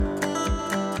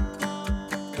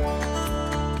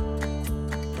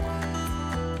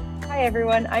Hi,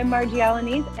 everyone. I'm Margie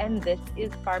Alanese, and this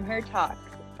is Farm Her Talks,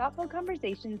 thoughtful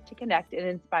conversations to connect and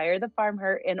inspire the farm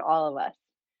her in all of us.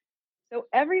 So,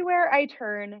 everywhere I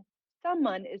turn,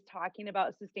 someone is talking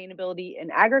about sustainability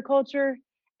in agriculture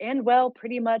and, well,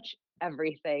 pretty much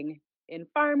everything in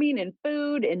farming, in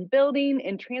food, in building,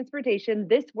 in transportation.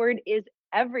 This word is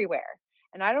everywhere.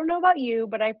 And I don't know about you,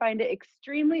 but I find it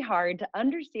extremely hard to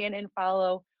understand and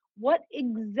follow what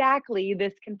exactly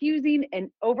this confusing and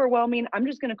overwhelming, I'm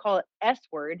just going to call it S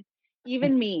word,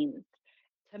 even means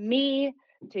to me,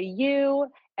 to you,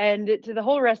 and to the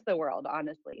whole rest of the world,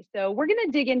 honestly. So we're going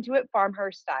to dig into it farm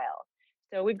her style.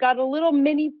 So we've got a little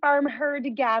mini farm herd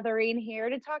gathering here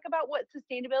to talk about what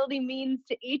sustainability means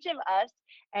to each of us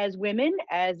as women,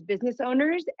 as business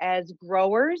owners, as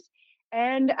growers,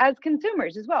 and as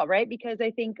consumers as well, right? Because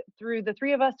I think through the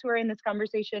three of us who are in this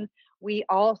conversation, we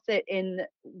all sit in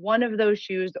one of those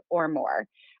shoes or more.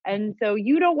 And so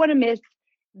you don't want to miss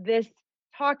this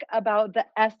talk about the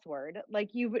S word like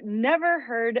you've never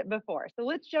heard before. So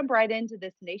let's jump right into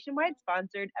this nationwide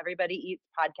sponsored Everybody Eats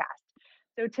podcast.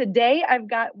 So today I've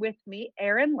got with me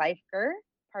Erin Leifker,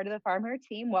 part of the Farmer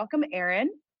team. Welcome, Erin.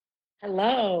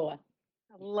 Hello.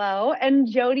 Hello. And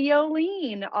Jody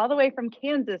Oline, all the way from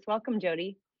Kansas. Welcome,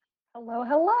 Jody. Hello,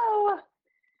 hello.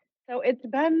 So it's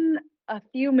been a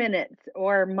few minutes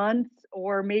or months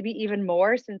or maybe even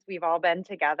more since we've all been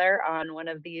together on one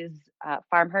of these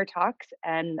Farm Her Talks.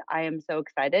 And I am so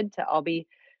excited to all be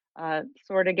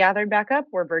sort of gathered back up.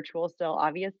 We're virtual still,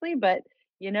 obviously, but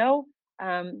you know,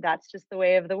 that's just the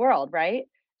way of the world, right?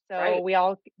 So Right. we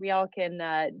all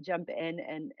can jump in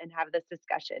and have this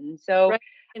discussion. So, Right.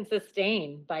 And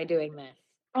sustain by doing this.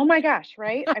 oh my gosh,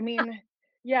 right? I mean,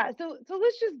 yeah, so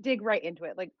let's just dig right into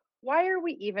it. Like, why are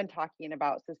we even talking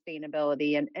about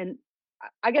sustainability? And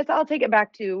I guess I'll take it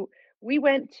back to we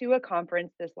went to a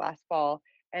conference this last fall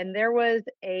and there was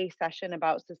a session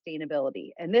about sustainability.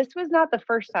 And this was not the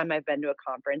first time I've been to a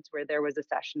conference where there was a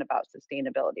session about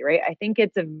sustainability, right? I think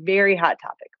it's a very hot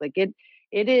topic. Like it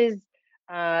is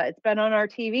it's been on our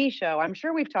TV show. I'm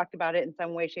sure we've talked about it in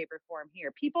some way, shape, or form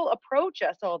here. People approach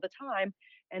us all the time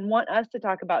and want us to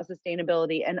talk about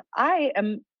sustainability. And I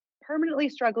am permanently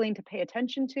struggling to pay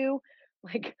attention to,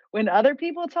 like when other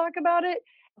people talk about it,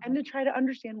 and to try to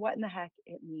understand what in the heck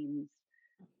it means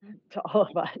to all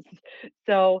of us.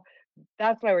 So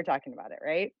that's why we're talking about it,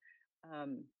 right?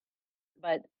 Um,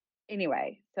 but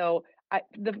anyway, so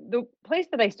the place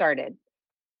that I started,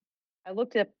 I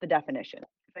looked up the definition.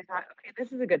 I thought, okay,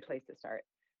 this is a good place to start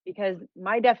because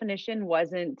my definition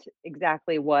wasn't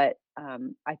exactly what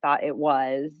I thought it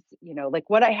was, like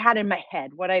what I had in my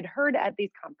head, what I'd heard at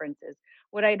these conferences,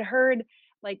 what I'd heard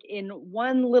like in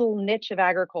one little niche of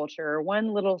agriculture or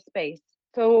one little space.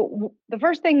 So the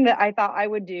first thing that I thought I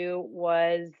would do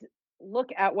was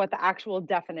look at what the actual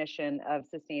definition of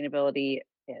sustainability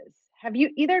is. Have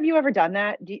you either of you ever done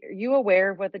that? Are you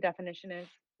aware of what the definition is?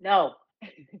 No,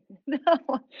 No,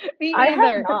 me I have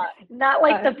either. not. not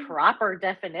like Uh, the proper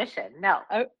definition. No.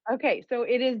 okay, so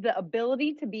it is the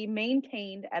ability to be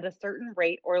maintained at a certain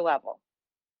rate or level.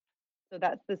 So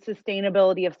that's the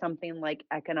sustainability of something like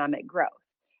economic growth.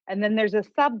 And then there's a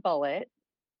sub bullet,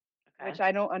 Okay. which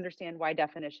I don't understand why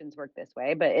definitions work this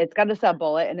way, but it's got a sub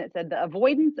bullet and it said the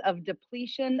avoidance of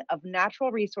depletion of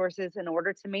natural resources in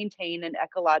order to maintain an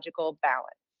ecological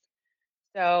balance.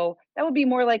 So that would be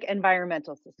more like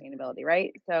environmental sustainability,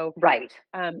 right? So Right.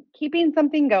 keeping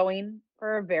something going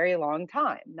for a very long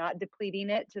time, not depleting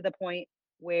it to the point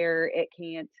where it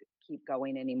can't keep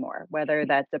going anymore, whether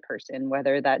that's a person,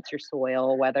 whether that's your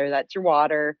soil, whether that's your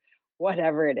water,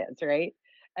 whatever it is, right?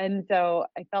 And so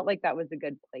I felt like that was a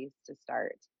good place to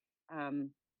start.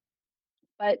 Um,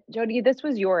 but Jody, this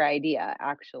was your idea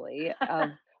actually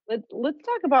of let's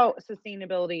talk about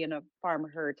sustainability in a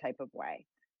farmer type of way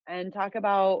and talk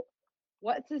about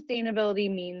what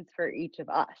sustainability means for each of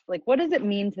us. Like, what does it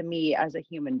mean to me as a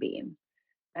human being?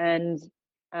 And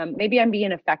maybe I'm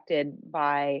being affected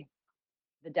by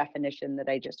the definition that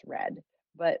I just read,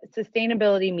 but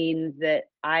sustainability means that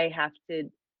I have to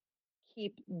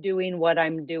keep doing what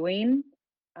I'm doing.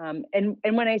 And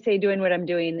when I say doing what I'm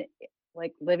doing,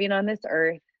 like living on this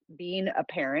earth, being a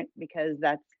parent, because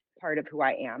that's part of who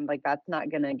I am, like that's not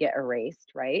going to get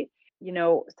erased, right?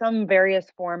 Some various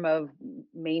form of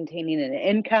maintaining an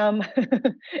income,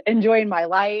 enjoying my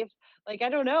life. Like, I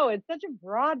don't know, it's such a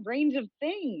broad range of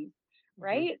things, Mhm.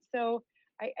 right? So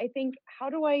I think how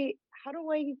do I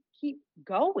keep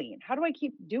going? How do I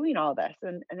keep doing all this?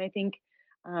 And I think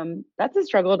that's a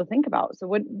struggle to think about. So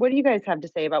what do you guys have to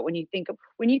say about when you think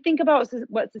about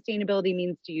what sustainability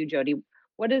means to you, Jody?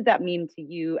 What does that mean to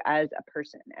you as a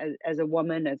person, as a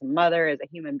woman, as a mother, as a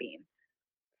human being?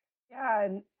 Yeah,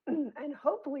 and and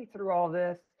hopefully through all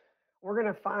this, we're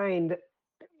gonna find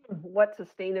what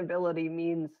sustainability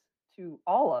means to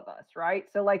all of us, right?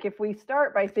 So like if we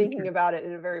start by thinking about it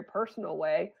in a very personal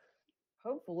way,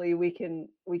 hopefully we can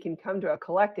come to a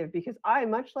collective because I,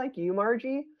 much like you,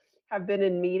 Margie, have been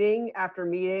in meeting after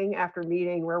meeting after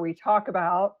meeting where we talk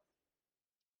about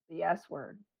the S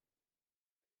word.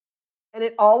 And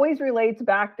it always relates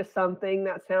back to something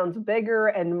that sounds bigger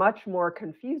and much more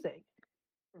confusing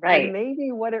than Right.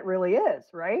 maybe what it really is,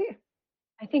 right?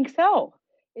 I think so.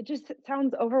 It just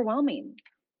sounds overwhelming.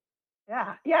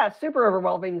 Yeah, yeah, super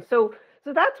overwhelming. So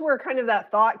that's where kind of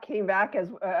that thought came back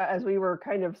as we were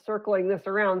kind of circling this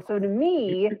around. So to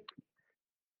me,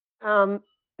 um,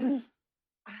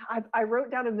 I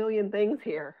wrote down a million things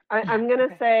here. I'm gonna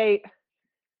Okay. say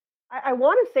I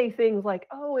want to say things like,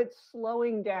 oh, it's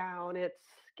slowing down, it's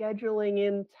scheduling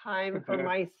in time for Mhm.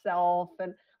 myself,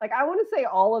 and like I want to say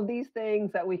all of these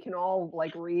things that we can all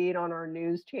like read on our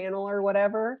news channel or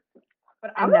whatever.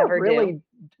 But I'm And gonna never do. really,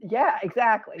 yeah,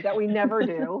 exactly, that we never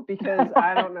do because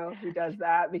I don't know who does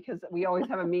that because we always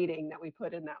have a meeting that we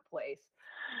put in that place.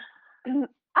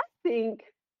 I think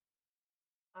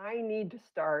I need to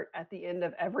start at the end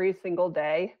of every single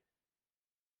day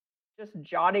just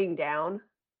jotting down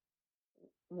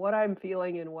what I'm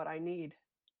feeling and what I need.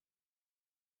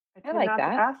 I I tend like not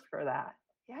to that. ask for that.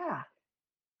 Yeah.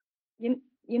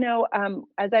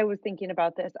 As I was thinking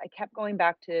about this, I kept going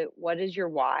back to what is your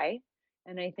why?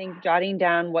 And I think jotting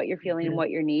down what you're feeling and Mhm. what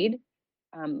you need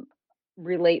um,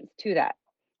 relates to that.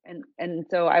 And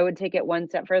so I would take it one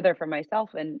step further for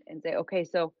myself and say, okay,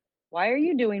 so why are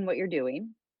you doing what you're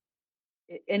doing?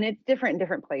 And it's different in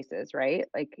different places, right?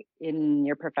 Like in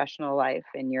your professional life,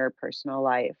 in your personal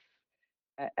life,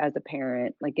 as a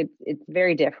parent, like it's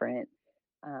very different.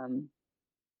 Um,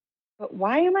 but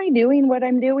why am I doing what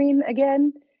I'm doing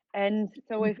again? And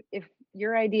so if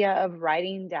your idea of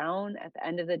writing down at the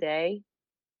end of the day,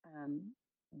 um,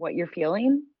 what you're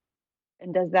feeling,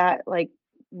 and does that like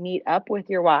meet up with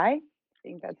your why? I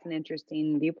think that's an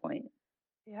interesting viewpoint.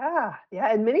 Yeah.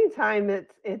 Yeah. And many times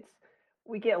it's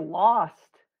we get lost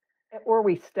or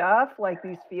we stuff like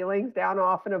these feelings down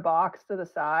off in a box to the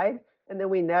side and then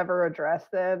we never address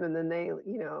them and then they,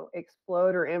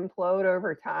 explode or implode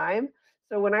over time.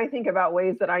 So when I think about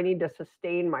ways that I need to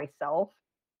sustain myself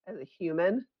as a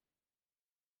human,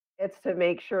 it's to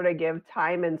make sure to give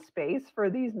time and space for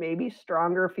these maybe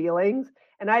stronger feelings.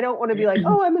 And I don't want to be like,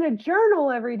 oh, I'm going to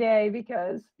journal every day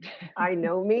because I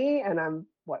know me and I'm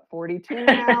what, 42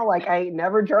 now? Like I ain't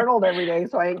never journaled every day,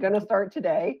 so I ain't going to start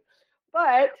today.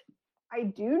 But I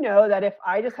do know that if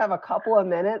I just have a couple of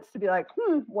minutes to be like,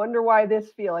 wonder why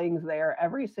this feeling's there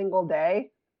every single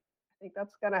day, I think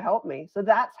that's going to help me. So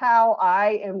that's how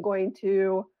I am going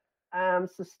to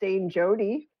sustain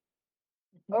Jody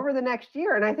over the next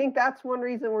year. And I think that's one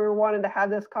reason we were wanting to have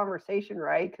this conversation,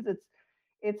 right? Because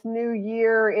it's new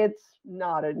year. It's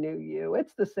not a new you.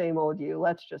 It's the same old you.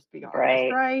 Let's just be honest,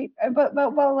 Right. right? But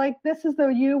like this is the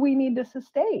you we need to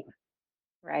sustain.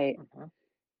 Right. Mhm.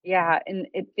 Yeah, and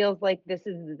it feels like this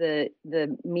is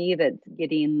the me that's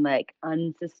getting like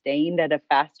unsustained at a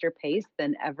faster pace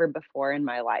than ever before in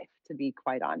my life, to be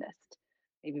quite honest.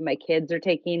 Maybe my kids are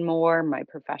taking more, my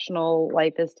professional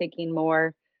life is taking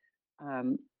more.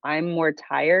 I'm more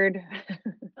tired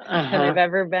than I've Uh-huh.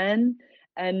 ever been.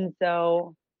 And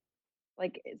so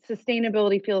like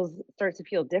sustainability feels starts to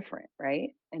feel different, right?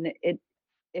 And it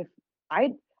if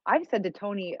I I've said to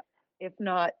Tony, if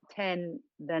not 10,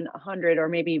 then 100 or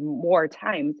maybe more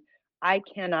times, I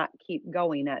cannot keep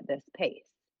going at this pace.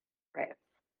 Right.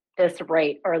 This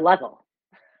rate or level.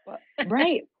 Well,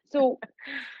 right. So,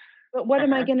 but what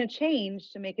am I Uh-huh. going to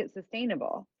change to make it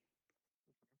sustainable?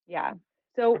 Yeah.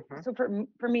 So, Mhm.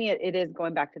 for me, it is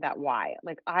going back to that why.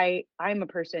 Like I'm a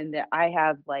person that I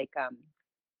have like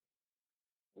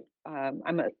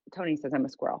I'm a Tony says I'm a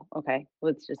squirrel. Okay,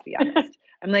 let's just be honest.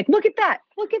 I'm like, look at that,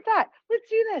 let's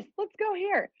do this, let's go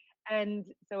here. And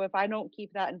so if I don't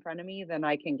keep that in front of me, then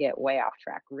I can get way off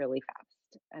track really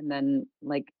fast. And then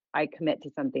like I commit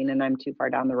to something and I'm too far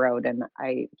down the road and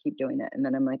I keep doing it. And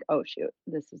then I'm like, oh shoot,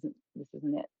 this isn't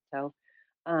it. So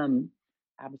um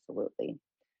absolutely.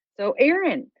 So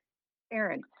Aaron,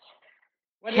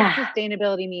 what does Yeah.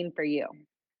 sustainability mean for you?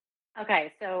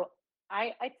 Okay. So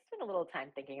I spent a little time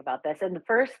thinking about this. And the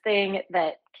first thing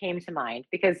that came to mind,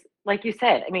 because like you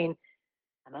said, I mean,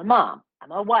 I'm a mom,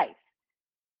 I'm a wife,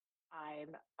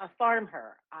 I'm a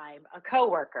farmer, I'm a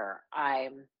coworker,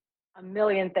 I'm a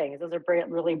million things. Those are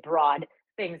really broad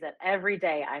things that every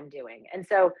day I'm doing. And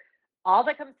so all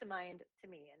that comes to mind to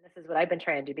me, and this is what I've been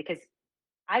trying to do because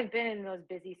I've been in those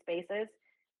busy spaces,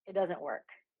 it doesn't work.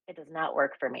 It does not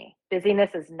work for me.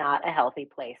 Busyness is not a healthy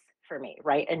place for me,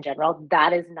 right? In general,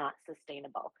 that is not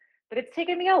sustainable. But it's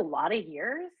taken me a lot of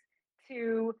years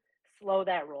to slow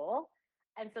that roll.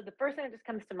 And so the first thing that just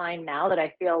comes to mind now that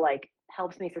I feel like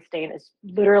helps me sustain is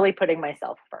literally putting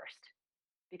myself first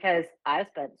because I've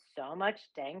spent so much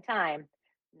dang time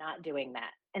not doing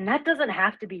that. And that doesn't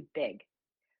have to be big,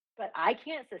 but I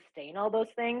can't sustain all those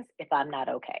things if I'm not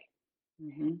okay.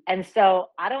 Mhm. And so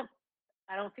I don't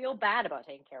feel bad about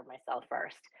taking care of myself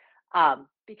first,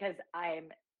 because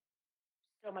I'm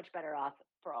so much better off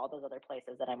for all those other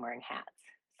places that I'm wearing hats.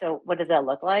 So what does that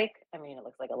look like? I mean, it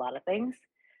looks like a lot of things,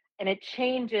 and it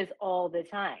changes all the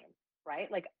time,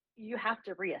 right? Like you have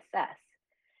to reassess.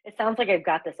 It sounds like I've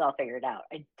got this all figured out.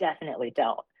 I definitely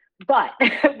don't. But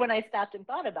when I stopped and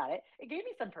thought about it, it gave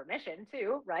me some permission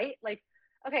too, right? Like,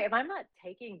 okay, if I'm not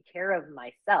taking care of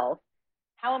myself,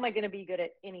 how am I going to be good at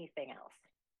anything else?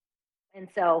 And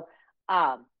so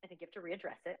I think you have to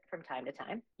readdress it from time to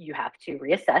time. You have to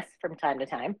reassess from time to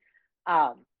time.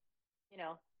 Um, you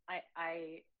know,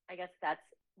 I guess that's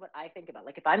what I think about.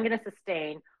 Like if I'm going to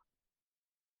sustain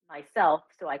myself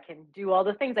so I can do all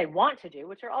the things I want to do,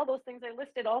 which are all those things I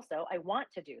listed also, I want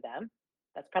to do them.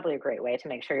 That's probably a great way to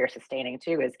make sure you're sustaining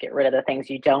too, is get rid of the things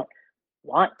you don't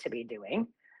want to be doing.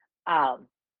 Um,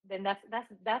 then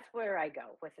that's where I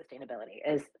go with sustainability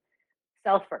is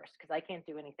self first because I can't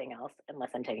do anything else unless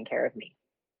I'm taking care of me.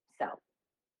 So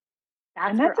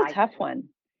And that's that's where a I tough fit. one.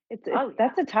 It's Oh yeah.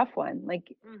 that's a tough one.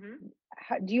 Like, Hmm.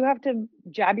 how, do you have to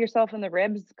jab yourself in the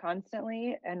ribs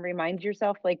constantly and remind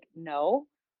yourself, like, no,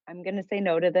 I'm going to say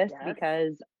no to this Yes.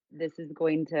 because this is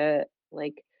going to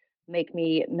like make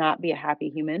me not be a happy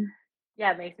human?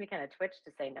 Yeah, it makes me kind of twitch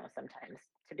to say no sometimes,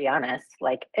 to be honest.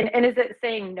 Like, and is it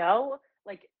saying no?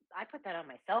 Like, I put that on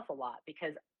myself a lot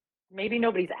because maybe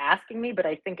nobody's asking me, but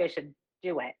I think I should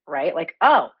do it, right? Like,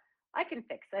 oh, I can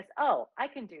fix this. Oh, I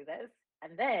can do this.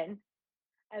 And then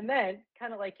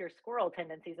kind of like your squirrel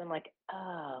tendencies, I'm like,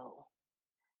 oh,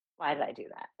 why did I do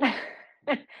that?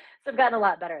 So I've gotten a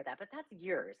lot better at that, but that's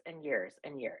years and years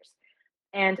and years.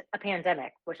 And a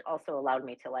pandemic, which also allowed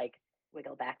me to like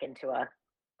wiggle back into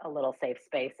a little safe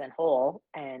space and hole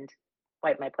and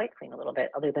wipe my plate clean a little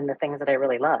bit, other than the things that I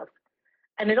really love.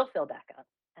 And it'll fill back up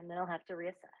and then I'll have to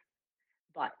reassess.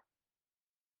 But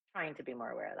trying to be more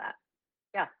aware of that.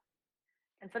 Yeah.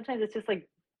 And sometimes it's just like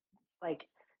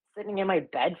sitting in my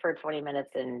bed for 20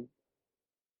 minutes and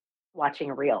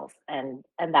watching reels and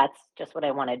that's just what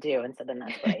I want to do. And so then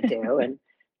that's what I do. And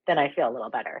then I feel a little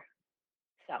better.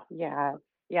 So Yeah.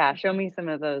 Yeah, show me some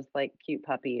of those, like, cute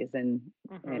puppies and,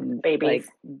 like, babies.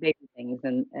 baby things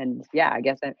and yeah, I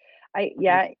guess I Hmm.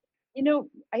 yeah,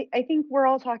 I think we're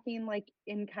all talking, like,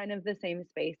 in kind of the same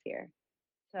space here.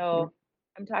 Hmm. So,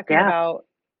 I'm talking Yeah. about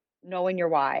knowing your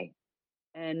why,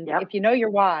 and Yep. if you know your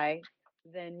why,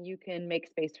 then you can make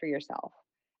space for yourself,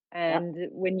 Yep.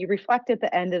 and when you reflect at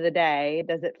the end of the day,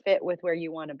 does it fit with where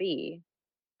you wanna be?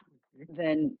 Mhm.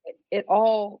 Then it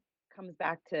all comes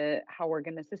back to how we're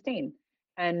gonna sustain.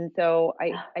 And so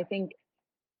I think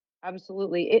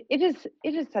absolutely it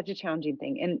is such a challenging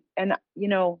thing. And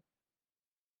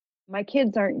my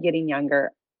kids aren't getting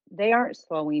younger. They aren't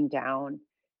slowing down.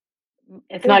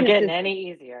 It's not Business getting is any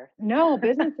easier. no,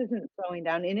 business isn't slowing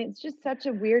down and it's just such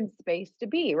a weird space to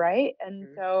be, right? And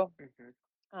Mhm. so Mhm.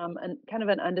 and kind of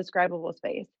an undescribable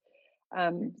space.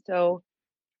 So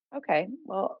okay,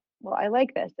 well, I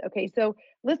like this. Okay, so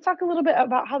let's talk a little bit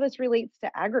about how this relates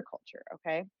to agriculture.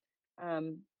 Okay,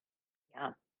 um,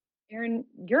 Yeah. Erin,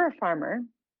 you're a farmer.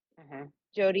 Mhm.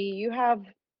 Jody, you have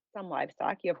some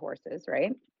livestock. You have horses,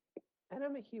 right? And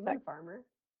I'm a That, human farmer.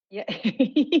 yeah,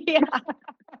 yeah.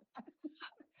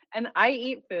 And I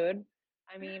eat food.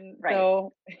 I mean, Right.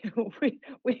 so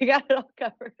we got it all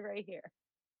covered right here.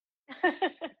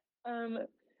 Um,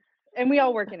 and we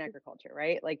all work in agriculture,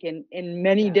 right? Like in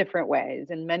many Yeah. different ways,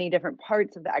 in many different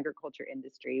parts of the agriculture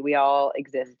industry, we all Mhm.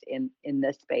 exist in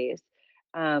this space.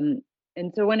 Um,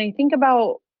 and so when I think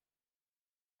about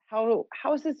how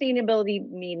sustainability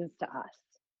means to us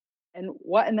and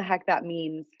what in the heck that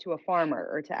means to a farmer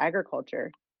or to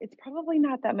agriculture, it's probably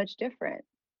not that much different.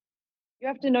 You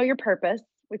have to know your purpose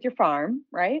with your farm,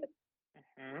 right?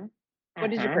 Mhm.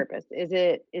 What is your Mhm. purpose? Is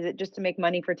it just to make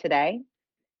money for today?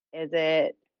 Is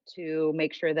it to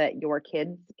make sure that your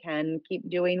kids can keep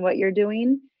doing what you're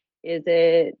doing? Is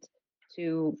it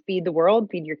to feed the world,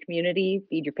 feed your community,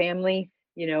 feed your family?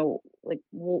 Like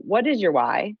what is your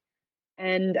why?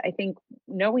 And I think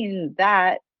knowing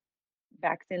that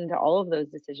backs into all of those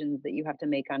decisions that you have to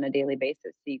make on a daily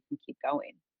basis so you can keep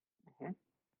going. Mhm.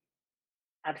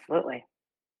 Absolutely.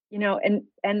 And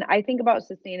I think about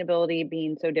sustainability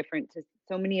being so different to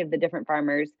so many of the different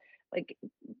farmers. Like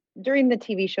during the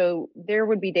TV show, there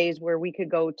would be days where we could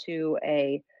go to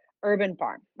a urban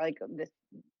farm, like this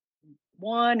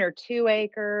 1 or 2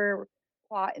 acre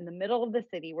plot in the middle of the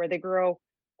city where they grow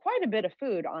quite a bit of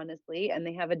food, honestly, and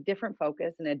they have a different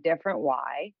focus and a different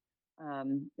why.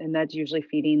 And that's usually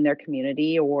feeding their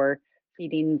community or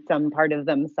feeding some part of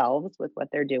themselves with what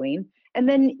they're doing. And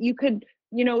then you could,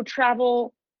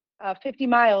 travel 50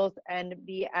 miles and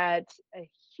be at a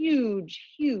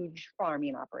huge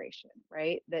farming operation,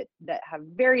 right? That have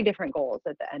very different goals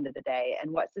at the end of the day,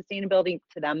 and what sustainability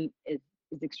to them is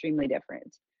extremely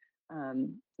different.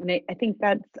 And I think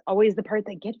that's always the part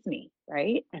that gets me,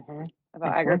 right? Hmm.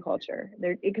 About Hmm. agriculture.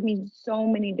 It can mean so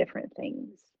many different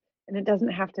things. And it doesn't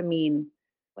have to mean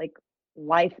like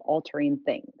life altering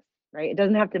things, right? It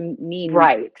doesn't have to mean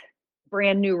Right.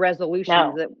 brand new resolutions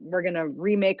No. that we're going to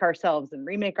remake ourselves and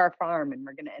remake our farm and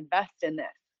we're going to invest in this.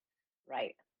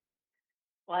 Right.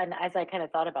 Well, and as I kind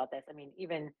of thought about this, I mean,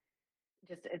 even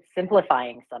just it's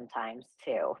simplifying sometimes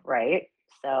too, right?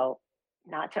 So,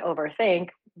 not to overthink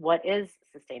what is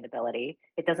sustainability.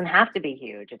 It doesn't have to be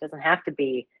huge, it doesn't have to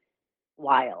be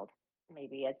wild.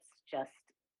 Maybe it's just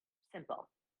simple,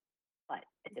 but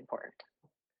it's important.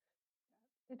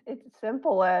 It's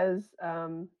simple as,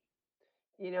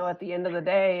 at the end of the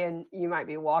day, and you might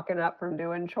be walking up from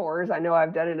doing chores. I know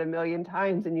I've done it a million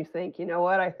times, and you think, you know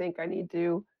what? I think I need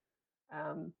to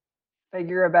um,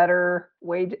 figure a better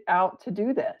out to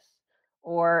do this.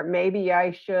 Or maybe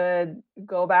I should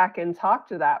go back and talk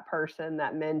to that person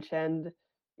that mentioned,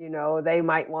 they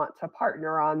might want to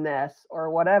partner on this or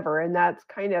whatever. And that's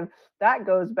that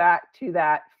goes back to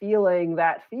that feeling,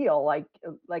 that feel like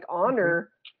Hmm. honor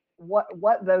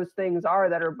what those things are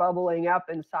that are bubbling up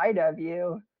inside of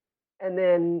you, and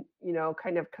then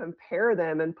kind of compare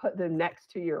them and put them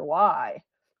next to your why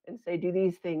and say, do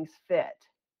these things fit?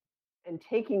 And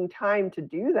taking time to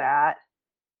do that,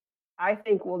 I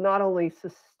think, will not only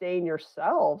sustain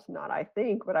yourselves, not I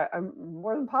think, but I'm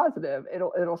more than positive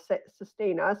it'll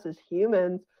sustain us as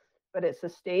humans, but it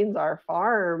sustains our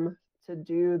farm to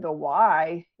do the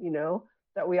why,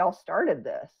 that we all started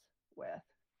this with.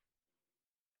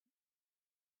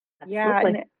 Yeah,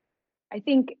 Absolutely. and I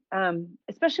think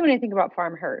especially when I think about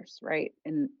farmers, right,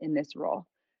 in this role,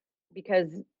 because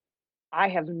I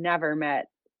have never met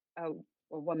a,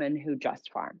 a woman who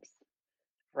just farms.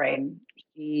 Right. Um,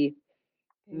 she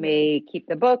Amen. may keep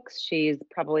the books. She's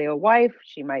probably a wife.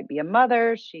 She might be a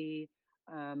mother. She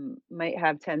might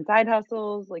have 10 side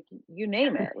hustles, like you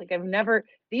name it. Like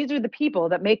these are the people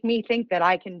that make me think that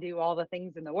I can do all the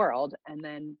things in the world. And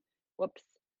then, whoops,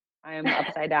 I am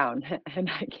upside down and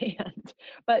I can't.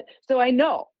 But so I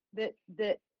know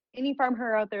that any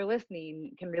farmer out there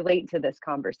listening can relate to this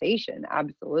conversation.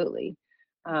 Absolutely.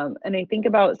 And I think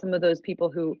about some of those people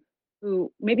who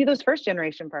maybe those first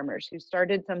generation farmers who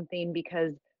started something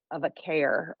because of a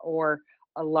care or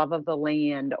a love of the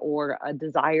land or a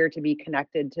desire to be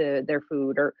connected to their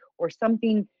food or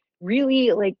something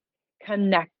really like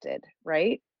connected,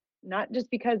 right? Not just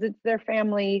because it's their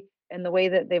family and the way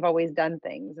that they've always done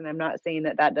things. And I'm not saying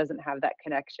that that doesn't have that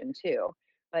connection too,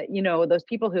 but those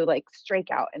people who like strike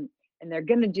out and they're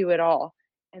going to do it all.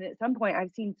 And at some point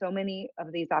I've seen so many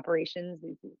of these operations,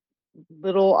 these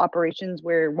little operations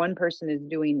where one person is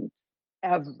doing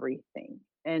everything,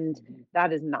 and Mhm.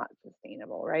 that is not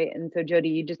sustainable, right? And so Jody,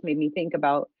 you just made me think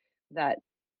about that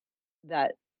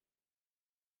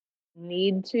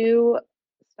need to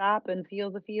stop and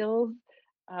feel the feels,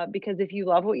 because if you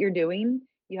love what you're doing,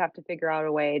 you have to figure out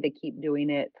a way to keep doing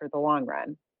it for the long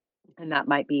run. And that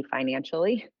might be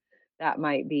financially, that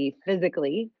might be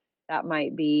physically, that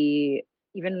might be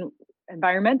even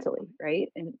environmentally,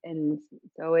 right? And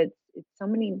so it's so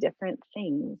many different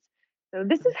things. So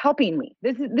this is helping me.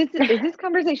 Is this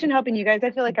conversation helping you guys?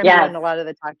 I feel like I'm Yes. doing a lot of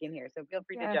the talking here. So feel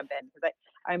free to Yes. jump in because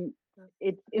I'm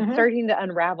it's Hmm. starting to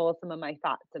unravel some of my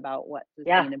thoughts about what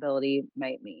Yeah. sustainability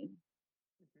might mean.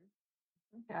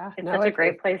 Yeah. It's No, such a it's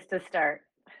great place to start.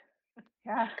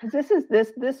 yeah, because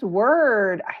this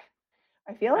word,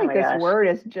 I feel Oh like my this gosh. word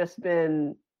has just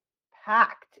been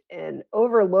packed and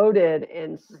overloaded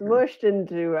and Hmm. smushed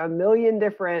into a million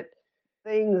different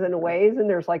things and ways. And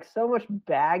there's like so much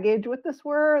baggage with this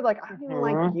word. Like, I don't even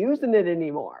like Hmm. using it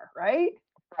anymore. Right.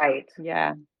 Right.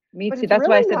 Yeah, me But too. it's That's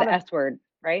why I really said not the a, S word,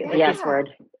 right? The Like yes yeah. word.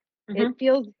 Hmm. it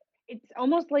feels it's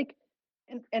almost like,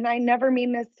 and I never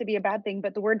mean this to be a bad thing,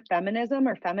 but the word feminism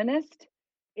or feminist,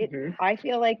 it Hmm. I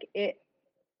feel like it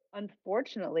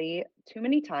unfortunately too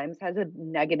many times has a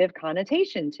negative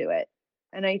connotation to it.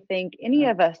 And I think any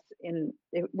of us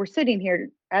we're sitting here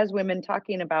as women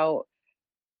talking about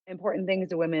important things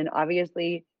to women.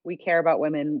 Obviously, we care about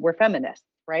women. We're feminists,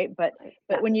 right? Right.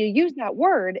 But when you use that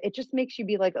word, it just makes you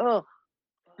be like, oh,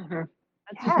 Mhm.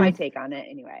 that's just my Yes. take on it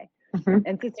anyway. Mhm.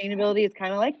 And sustainability is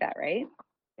kind of like that, right?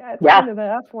 Yeah, it's Yeah. kind of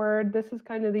the F word. This is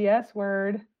kind of the S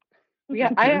word. I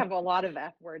Mhm. have a lot of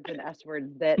F words and S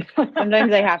words that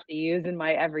sometimes I have to use in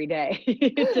my everyday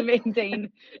to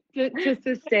maintain, to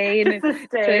sustain, To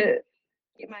sustain. to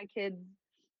keep my kids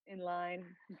in line.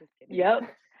 I'm just kidding. Yep.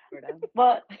 Sort of.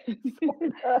 Well,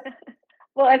 Sorta.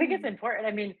 well, I think it's important.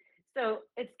 I mean, so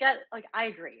it's got like I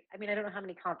agree. I mean, I don't know how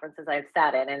many conferences I've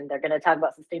sat in and they're going to talk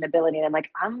about sustainability and I'm like,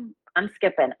 I'm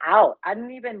skipping out. I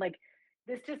don't even like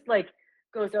this just like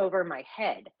goes over my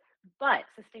head. But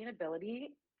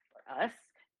sustainability for us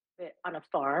on a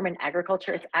farm and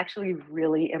agriculture, it's actually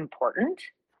really important.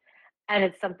 And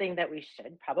it's something that we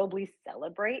should probably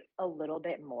celebrate a little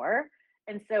bit more.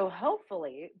 And so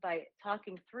hopefully by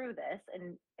talking through this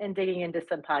and digging into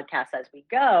some podcasts as we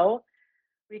go,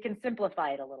 we can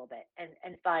simplify it a little bit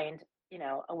and find,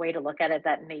 a way to look at it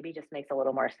that maybe just makes a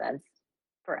little more sense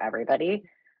for everybody,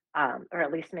 or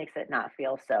at least makes it not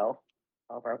feel so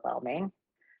overwhelming.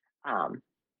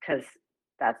 Because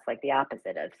that's like the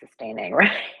opposite of sustaining,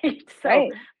 right? So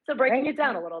Right. so breaking Right. it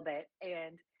down a little bit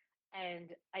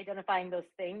and identifying those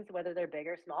things, whether they're big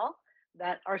or small,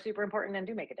 that are super important and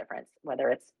do make a difference, whether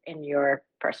it's in your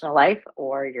personal life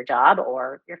or your job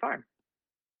or your farm.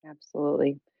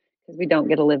 Absolutely. Because we don't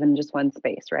get to live in just one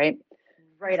space, right?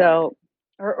 Right on. So,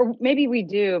 or maybe we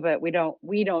do, but we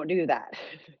don't do that.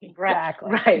 Right.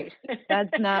 Exactly. Right.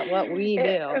 That's not what we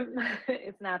do.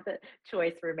 It's not the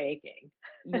choice we're making.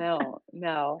 No,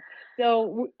 no.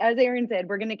 So, as Erin said,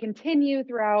 we're going to continue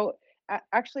throughout,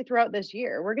 actually throughout this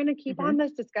year. We're going to keep Mhm. on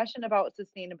this discussion about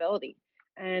sustainability.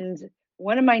 And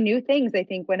one of my new things, I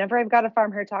think, whenever I've got a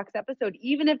Farm Her Talks episode,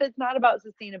 even if it's not about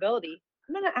sustainability,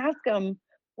 I'm going to ask them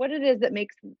what it is that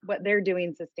makes what they're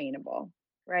doing sustainable,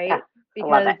 Yeah, right? I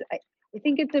love Because it. I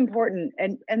think it's important,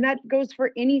 and that goes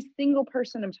for any single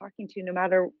person I'm talking to, no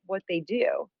matter what they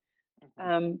do. Mhm.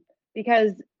 um,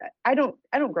 because I don't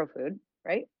grow food,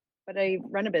 right? But I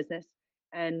run a business,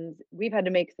 and we've had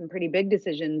to make some pretty big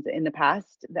decisions in the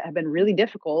past that have been really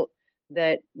difficult,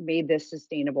 that made this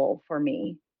sustainable for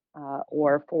me,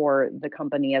 or for the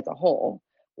company as a whole,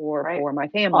 or Right. for my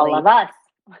All of family. us.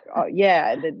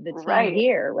 Yeah, the team Right.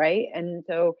 here, right? And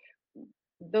so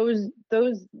those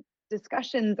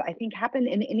discussions, I think, happen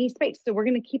in any space. So we're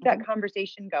going to keep that Mhm.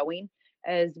 conversation going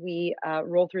as we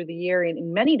roll through the year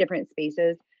in many different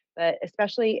spaces, but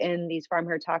especially in these Farm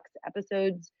Her Talks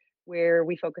episodes, where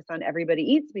we focus on everybody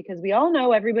eats, because we all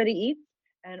know everybody eats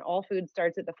and all food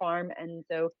starts at the farm. And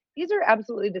so these are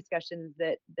absolutely discussions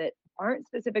that aren't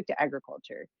specific to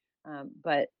agriculture,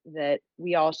 but that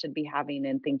we all should be having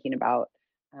and thinking about.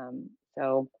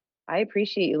 So I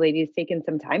appreciate you ladies taking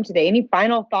some time today. Any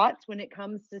final thoughts when it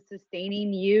comes to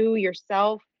sustaining you,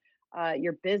 yourself,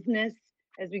 your business,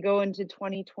 as we go into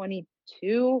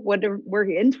 2022? We're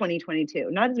in 2022,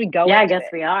 not as we go Yeah, I into guess it,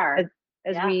 we are.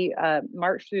 as Yeah. we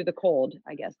march through the cold,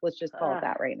 I guess. Let's just call it Uh,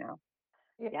 that right now.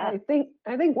 Yeah, yeah.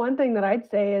 I think one thing that I'd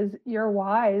say is your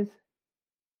whys,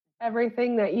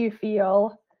 everything that you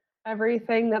feel,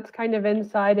 everything that's kind of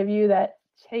inside of you that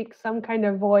takes some kind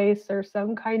of voice or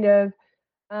some kind of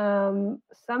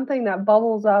something that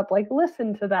bubbles up, like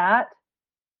listen to that.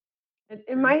 It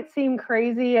Mhm. might seem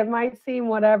crazy, it might seem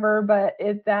whatever, but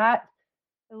if that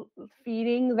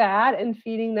feeding that and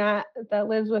feeding that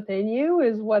lives within you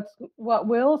is what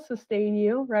will sustain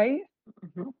you, right?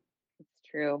 Mhm. It's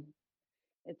true.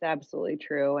 It's absolutely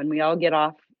true. And we all get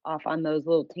off on those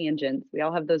little tangents. We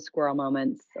all have those squirrel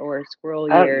moments, or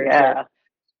squirrel Oh years, or yeah.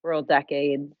 squirrel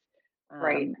decades.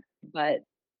 Right. Um, but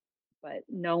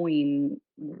knowing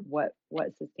Mhm. what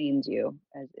sustains you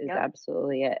is Yep.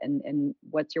 absolutely it, and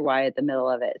what's your why at the middle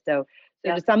of it. So to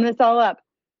Yep. sum this all up,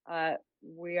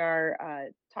 we are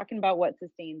talking about what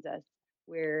sustains us,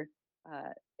 where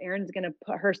uh, Erin's going to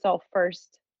put herself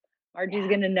first. Margie's Yeah.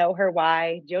 going to know her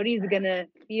why. Jody's going to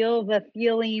feel the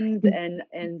feelings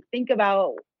and think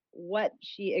about what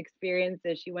she experienced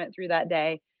as she went through that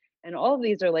day. And all of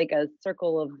these are like a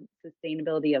circle of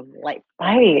sustainability of life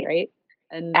almost, Right. right?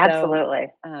 And so Absolutely.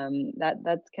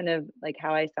 that's kind of like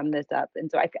how I sum this up.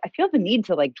 And so I feel the need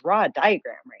to like draw a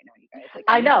diagram right now, you guys. Like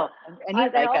I know. I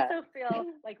need I like a also feel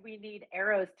like we need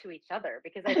arrows to each other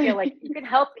because I feel like you can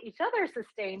help each other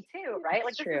sustain too, right? it's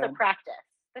Like this is a true. practice.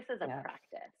 This is a Yes.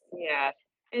 practice. Yeah.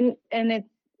 And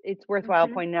it's worthwhile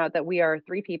Hmm. pointing out that we are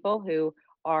three people who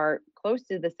are close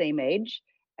to the same age,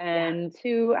 Yeah. and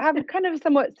who have kind of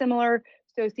somewhat similar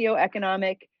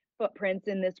socioeconomic footprints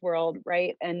in this world,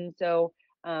 right? And so,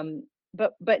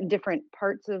 but in different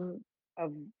parts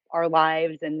of our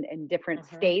lives and different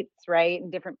Mhm. states, right,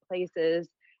 and different places.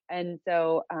 And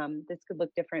so this could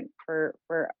look different for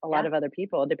a lot Yeah. of other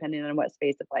people depending on what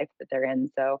space of life that they're in.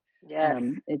 So Yes.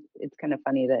 it's kind of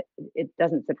funny that it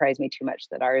doesn't surprise me too much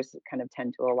that ours kind of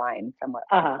tend to align somewhat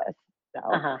like Uh-huh. this. So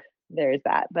Uh-huh. there's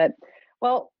that. But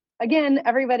well, again,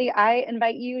 everybody, I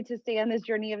invite you to stay on this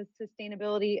journey of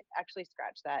sustainability. Actually,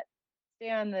 scratch that.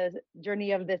 Stay on the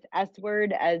journey of this S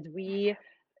word as we,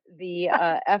 the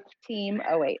F team,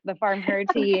 oh wait, the Farm Her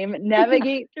team,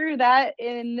 navigate through that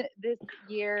in this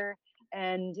year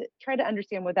and try to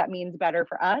understand what that means better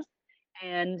for us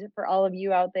and for all of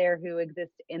you out there who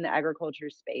exist in the agriculture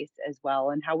space as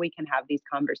well, and how we can have these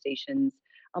conversations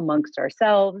amongst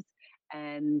ourselves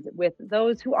and with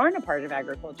those who aren't a part of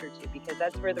agriculture too, because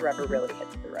that's where the rubber Mhm. really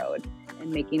hits the road,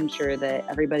 and making sure that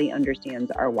everybody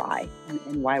understands our why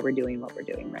and why we're doing what we're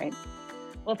doing, right?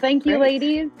 Well, thank you, Great.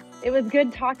 ladies. It was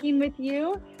good talking with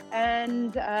you.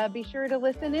 And be sure to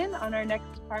listen in on our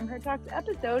next Farm Her Talks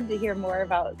episode to hear more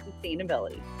about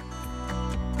sustainability.